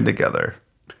all coming together.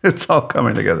 It's all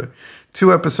coming together.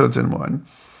 2 episodes in one.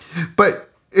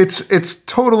 But it's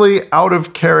totally out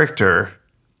of character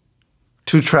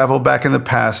to travel back in the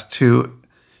past to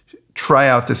try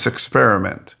out this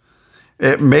experiment.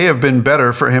 It may have been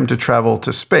better for him to travel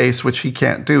to space, which he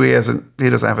can't do. He doesn't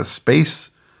have a space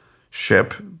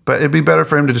ship, but it'd be better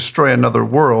for him to destroy another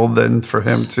world than for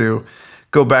him to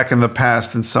go back in the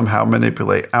past and somehow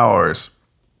manipulate ours.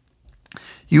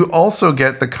 You also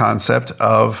get the concept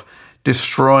of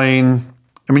destroying,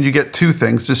 you get 2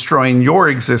 things, destroying your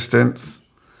existence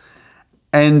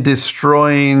and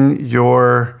destroying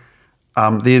your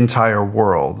the entire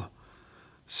world.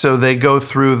 So they go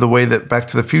through the way that Back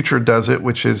to the Future does it,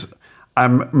 which is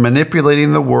I'm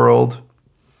manipulating the world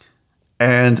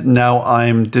and now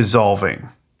I'm dissolving.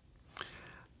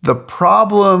 The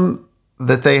problem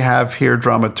that they have here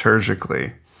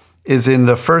dramaturgically is in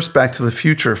the first Back to the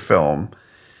Future film,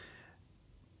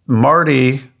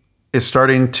 Marty is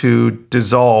starting to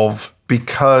dissolve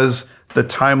because the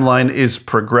timeline is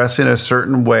progressing a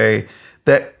certain way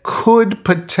that could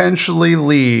potentially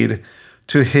lead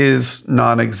to his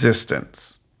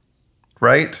non-existence,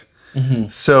 right? Mm-hmm.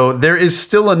 So there is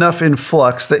still enough in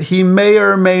flux that he may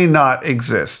or may not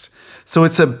exist. So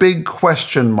it's a big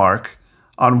question mark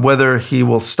on whether he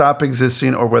will stop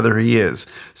existing or whether he is.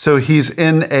 So he's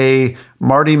in a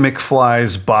Marty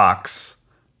McFly's box,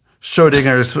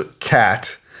 Schrodinger's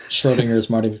cat. Schrodinger's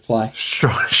Marty McFly.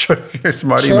 Schrodinger's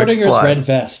Marty Schrodinger's McFly. red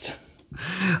vest.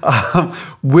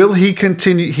 Will he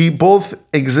continue? He both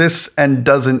exists and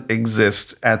doesn't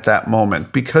exist at that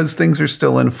moment because things are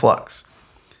still in flux.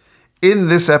 In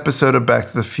this episode of Back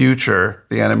to the Future,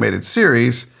 the animated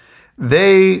series,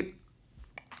 they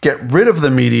get rid of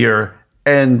the meteor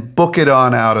and book it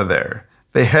on out of there.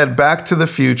 They head back to the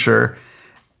future,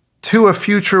 to a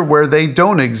future where they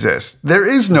don't exist. There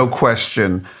is no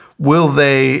question, will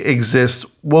they exist,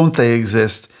 won't they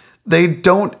exist? They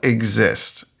don't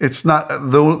exist. It's not,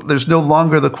 though there's no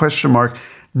longer the question mark,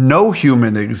 no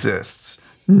human exists.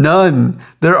 None.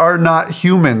 There are not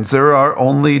humans. There are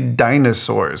only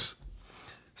dinosaurs.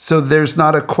 So there's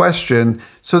not a question.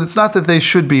 So it's not that they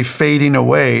should be fading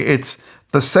away. It's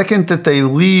the second that they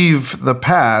leave the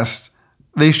past,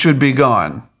 they should be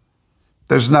gone.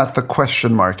 There's not the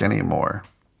question mark anymore.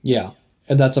 Yeah.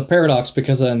 And that's a paradox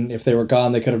because then if they were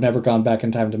gone, they could have never gone back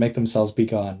in time to make themselves be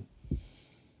gone.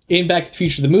 In Back to the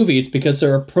Future, the movie, it's because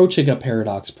they're approaching a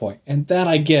paradox point. And that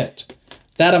I get.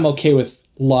 That I'm okay with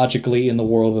logically in the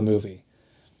world of the movie.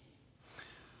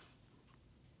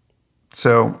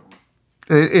 So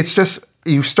it's just,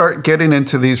 you start getting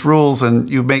into these rules and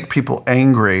you make people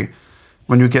angry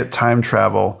when you get time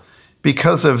travel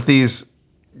because of these.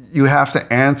 You have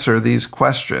to answer these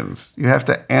questions. You have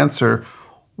to answer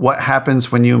what happens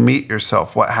when you meet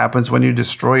yourself, what happens when you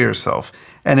destroy yourself.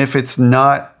 And if it's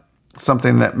not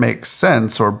something that makes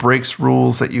sense or breaks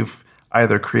rules that you've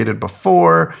either created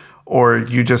before or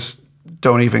you just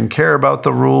don't even care about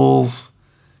the rules,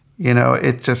 you know,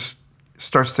 it just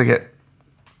starts to get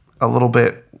a little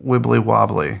bit wibbly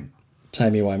wobbly.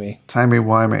 Timey-wimey.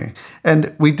 Timey-wimey.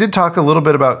 And we did talk a little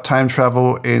bit about time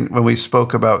travel when we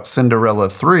spoke about Cinderella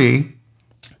 3.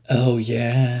 Oh,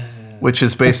 yeah. Which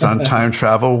is based on time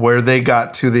travel, where they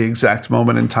got to the exact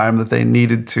moment in time that they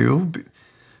needed to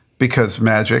because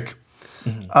magic.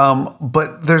 Mm-hmm.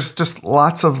 But there's just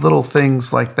lots of little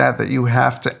things like that you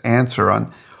have to answer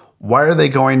on. Why are they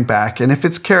going back? And if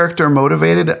it's character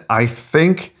motivated, I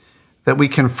think that we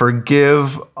can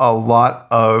forgive a lot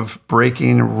of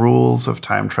breaking rules of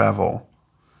time travel,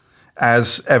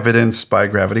 as evidenced by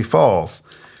Gravity Falls.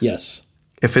 Yes.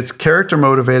 If it's character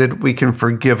motivated, we can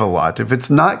forgive a lot. If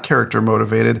it's not character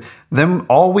motivated, then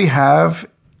all we have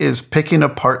is picking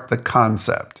apart the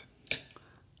concept.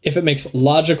 If it makes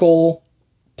logical,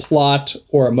 plot,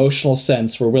 or emotional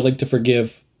sense, we're willing to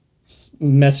forgive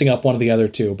messing up one of the other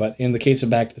two. But in the case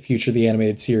of Back to the Future, the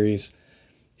animated series,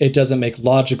 it doesn't make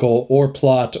logical or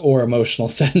plot or emotional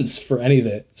sense for any of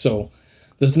it. So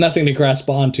there's nothing to grasp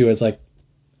onto as like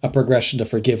a progression to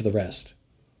forgive the rest.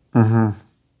 Mm-hmm.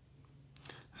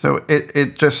 So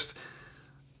it just,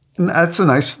 that's a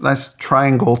nice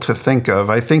triangle to think of.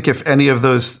 I think if any of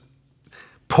those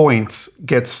points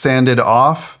gets sanded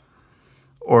off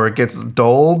or it gets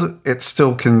dulled, it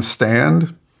still can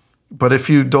stand. But if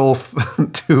you dull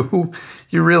two,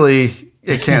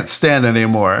 it can't stand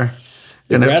anymore.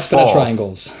 You're grasping at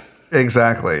triangles.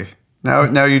 Exactly.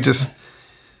 Now you just,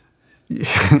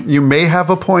 you may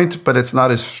have a point, but it's not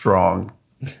as strong.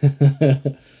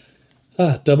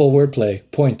 Double wordplay.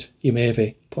 Point. You may have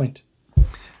a point.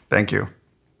 Thank you.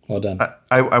 Well done.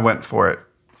 I went for it.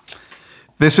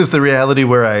 This is the reality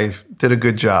where I did a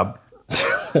good job.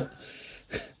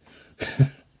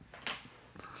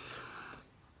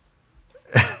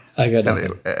 I got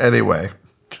nothing. Anyway.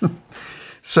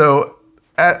 So,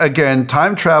 again,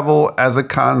 time travel as a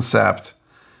concept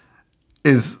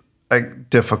is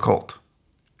difficult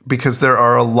because there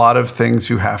are a lot of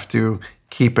things you have to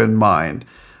keep in mind.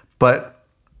 But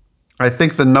I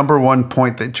think the number one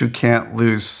point that you can't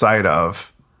lose sight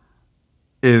of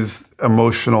is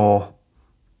emotional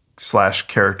 /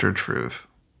 character truth.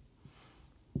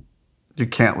 You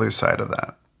can't lose sight of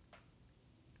that.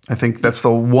 I think that's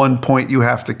the one point you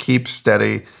have to keep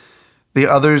steady. The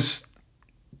others,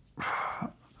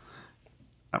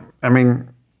 I mean,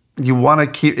 you want to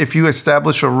keep, if you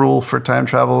establish a rule for time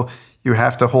travel, you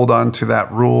have to hold on to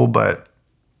that rule, but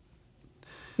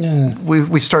yeah.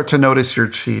 We start to notice your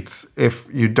cheats if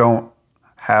you don't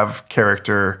have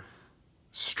character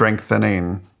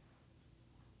strengthening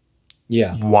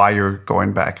why you're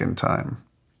going back in time.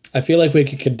 I feel like we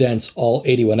could condense all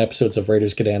 81 episodes of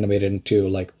Raiders Get Animated into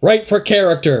like, right for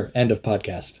character, end of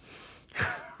podcast.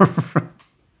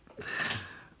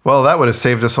 Well, that would have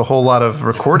saved us a whole lot of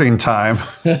recording time.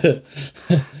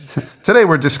 Today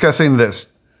we're discussing this.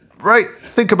 Right,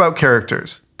 think about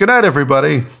characters. Good night,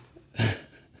 everybody.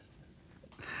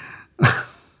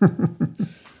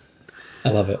 I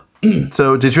love it.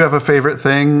 So, did you have a favorite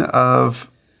thing of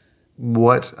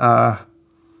what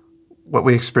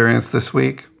we experienced this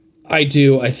week? I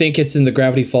do. I think it's in the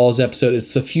Gravity Falls episode.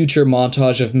 It's the future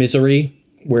montage of misery,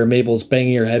 where Mabel's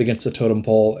banging her head against the totem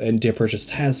pole and Dipper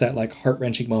just has that like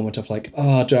heart-wrenching moment of like,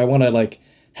 oh, do I want to like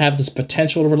have this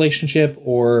potential relationship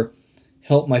or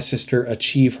help my sister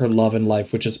achieve her love in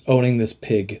life, which is owning this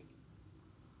pig?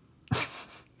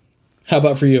 How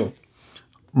about for you?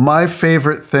 My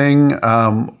favorite thing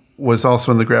was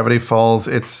also in the Gravity Falls.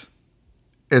 It's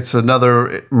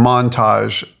another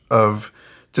montage of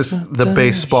just the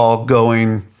baseball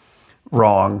going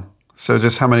wrong. So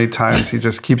just how many times he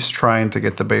just keeps trying to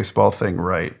get the baseball thing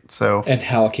right. So and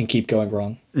how it can keep going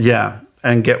wrong. Yeah,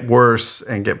 and get worse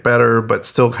and get better, but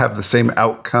still have the same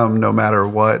outcome no matter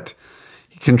what.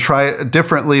 You can try it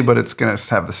differently, but it's going to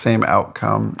have the same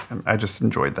outcome. And I just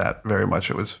enjoyed that very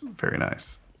much. It was very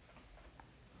nice.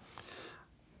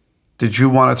 Did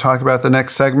you want to talk about the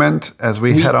next segment as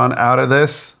we head on out of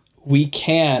this? We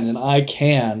can, and I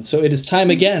can. So it is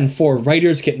time again for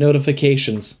Writers Get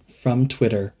Notifications from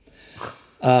Twitter.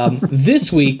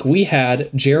 This week, we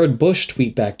had Jared Bush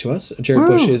tweet back to us. Jared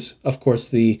Bush is, of course,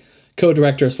 the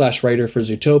co-director / writer for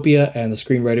Zootopia and the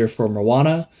screenwriter for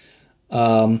Moana.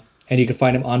 And you can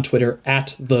find him on Twitter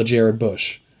at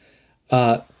 @TheJaredBush.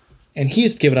 And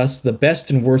he's given us the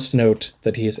best and worst note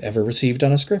that he has ever received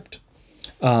on a script.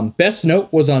 Best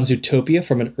note was on Zootopia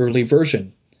from an early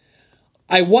version.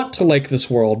 I want to like this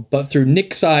world, but through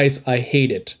Nick's eyes, I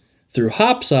hate it. Through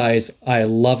Hop's eyes, I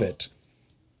love it.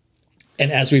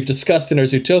 And as we've discussed in our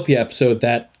Zootopia episode,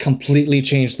 that completely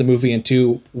changed the movie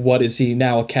into what is he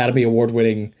now Academy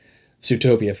Award-winning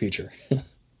Zootopia feature.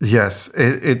 Yes,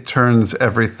 it turns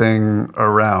everything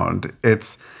around.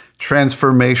 It's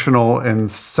transformational in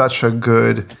such a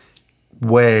good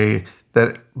way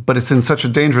but it's in such a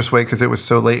dangerous way because it was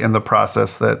so late in the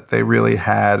process that they really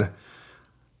had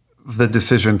the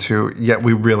decision to,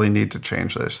 we really need to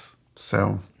change this.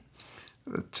 So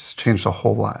it just changed a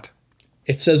whole lot.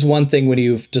 It says one thing when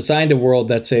you've designed a world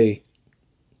that's a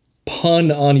pun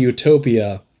on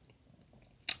Utopia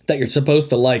that you're supposed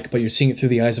to like, but you're seeing it through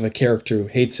the eyes of a character who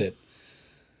hates it.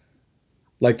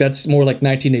 Like, that's more like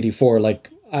 1984.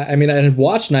 Like, I mean, I had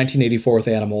watched 1984 with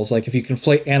animals. Like, if you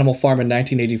conflate Animal Farm and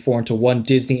 1984 into one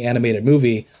Disney animated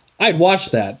movie, I'd watch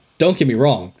that. Don't get me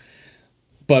wrong.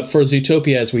 But for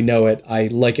Zootopia as we know it, I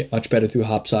like it much better through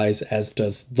Hop's eyes, as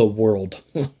does the world.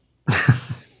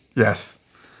 Yes.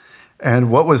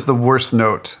 And what was the worst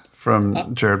note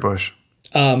from Jared Bush?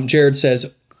 Jared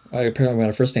says, apparently I'm on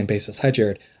a first name basis. Hi,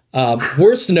 Jared.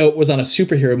 Worst note was on a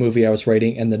superhero movie I was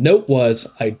writing, and the note was,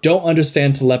 I don't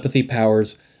understand telepathy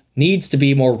powers. Needs to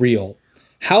be more real.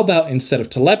 How about instead of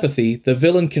telepathy, the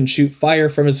villain can shoot fire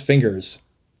from his fingers?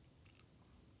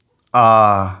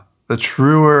 The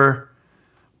truer,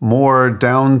 more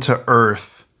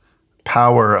down-to-earth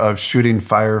power of shooting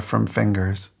fire from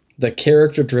fingers. The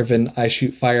character-driven, I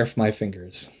shoot fire from my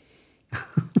fingers.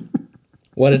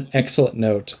 What an excellent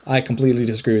note. I completely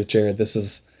disagree with Jared. This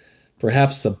is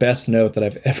perhaps the best note that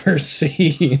I've ever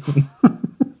seen.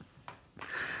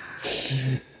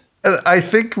 I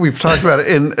think we've talked about it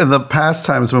in the past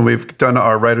times when we've done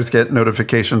our Writers Get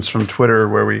Notifications from Twitter,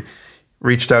 where we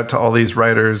reached out to all these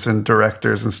writers and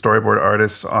directors and storyboard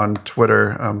artists on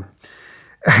Twitter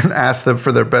and asked them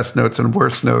for their best notes and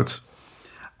worst notes,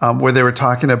 where they were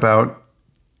talking about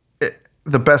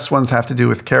the best ones have to do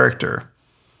with character.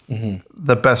 Mm-hmm.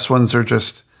 The best ones are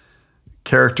just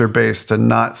character-based and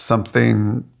not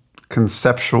something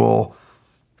conceptual.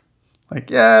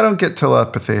 Like, I don't get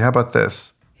telepathy. How about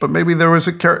this? But maybe there was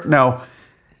a character. Now,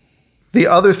 the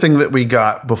other thing that we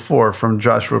got before from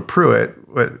Joshua Pruitt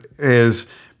is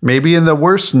maybe in the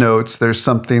worst notes, there's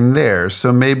something there.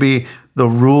 So maybe the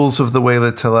rules of the way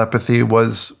that telepathy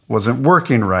wasn't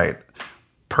working right.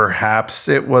 Perhaps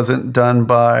it wasn't done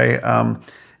by,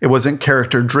 it wasn't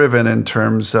character driven in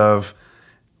terms of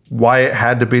why it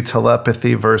had to be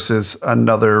telepathy versus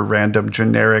another random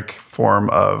generic form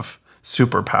of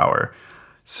superpower.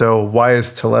 So why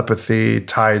is telepathy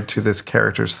tied to this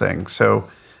character's thing? So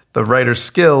the writer's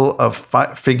skill of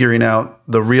figuring out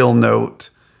the real note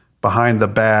behind the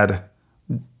bad,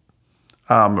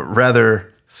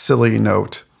 rather silly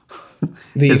note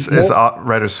is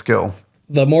writer's skill.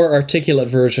 The more articulate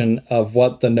version of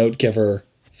what the note giver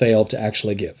failed to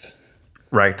actually give.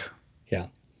 Right. Yeah.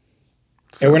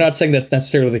 So, and we're not saying that's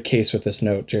necessarily the case with this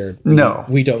note, Jared. No.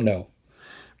 We don't know.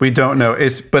 We don't know.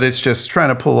 But it's just trying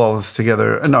to pull all this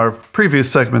together in our previous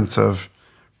segments of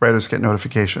Writers Get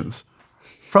Notifications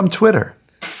from Twitter.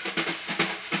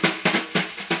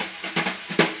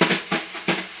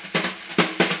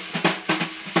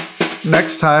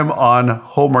 Next time on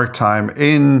Homework Time,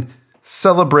 in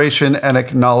celebration and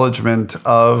acknowledgement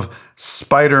of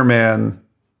Spider-Man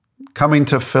coming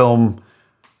to film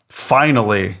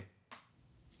finally.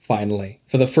 finally.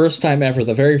 For the first time ever,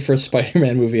 the very first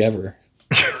Spider-Man movie ever.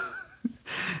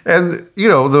 And,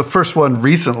 the first one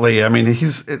recently, I mean,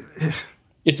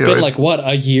 It's been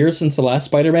a year since the last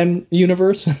Spider-Man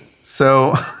universe?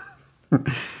 So,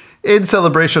 in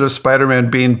celebration of Spider-Man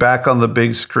being back on the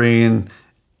big screen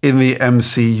in the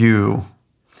MCU,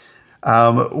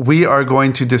 we are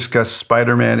going to discuss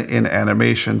Spider-Man in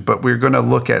animation, but we're going to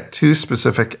look at 2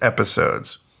 specific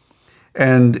episodes.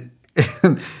 And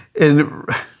in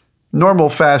normal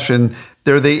fashion,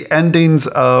 they're the endings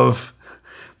of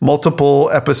multiple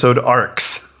episode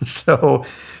arcs. So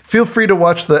feel free to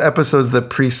watch the episodes that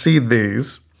precede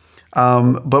these.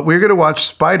 But we're going to watch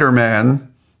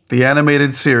Spider-Man, the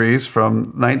animated series from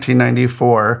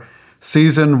 1994,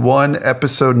 Season 1,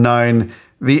 Episode 9,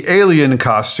 The Alien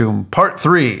Costume, Part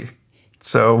 3.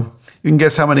 So you can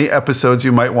guess how many episodes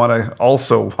you might want to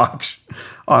also watch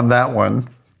on that one.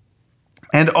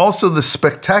 And also the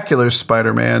Spectacular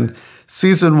Spider-Man,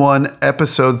 Season 1,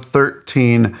 Episode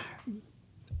 13,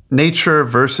 Nature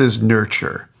versus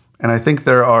Nurture. And I think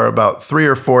there are about 3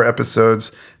 or 4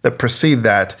 episodes that precede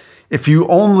that. If you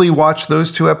only watch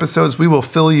those 2 episodes, we will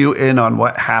fill you in on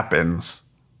what happens.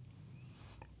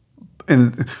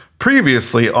 And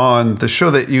previously on the show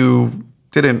that you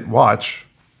didn't watch,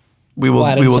 we will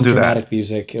do that. Dramatic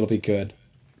music. It'll be good.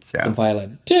 Yeah. Some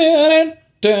violin. Dun,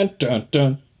 dun, dun,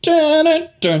 dun, dun,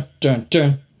 dun, dun,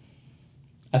 dun.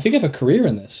 I think I have a career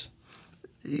in this.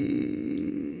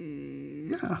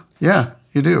 Yeah,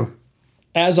 you do.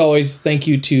 As always, thank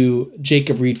you to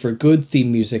Jacob Reed for good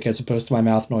theme music as opposed to my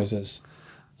mouth noises.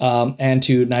 And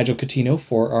to Nigel Coutinho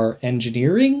for our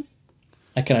engineering.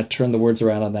 I kind of turned the words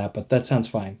around on that, but that sounds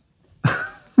fine.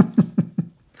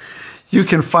 You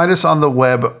can find us on the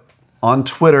web on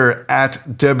Twitter at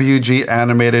WG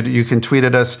Animated. You can tweet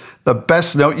at us the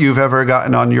best note you've ever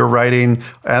gotten on your writing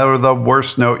or the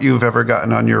worst note you've ever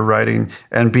gotten on your writing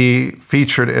and be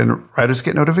featured in Writers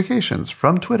Get Notifications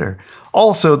from Twitter.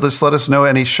 Also, just let us know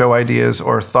any show ideas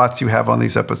or thoughts you have on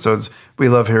these episodes. We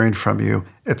love hearing from you.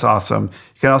 It's awesome.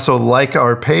 You can also like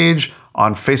our page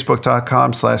on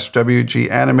facebook.com/WG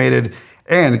Animated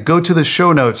and go to the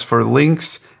show notes for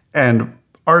links and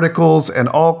articles and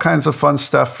all kinds of fun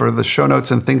stuff for the show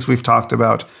notes and things we've talked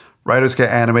about.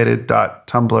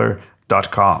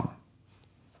 writersgetanimated.tumblr.com.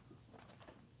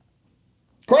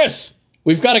 Chris,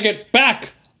 we've got to get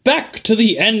back to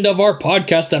the end of our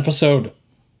podcast episode.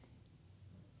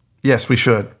 Yes, we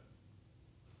should.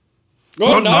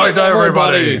 Good night,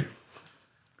 everybody.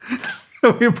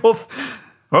 We both.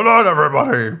 Good night,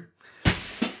 everybody.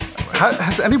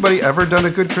 Has anybody ever done a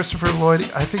good Christopher Lloyd?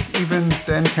 I think even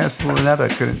Dan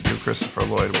Castellaneta couldn't do Christopher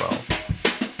Lloyd well.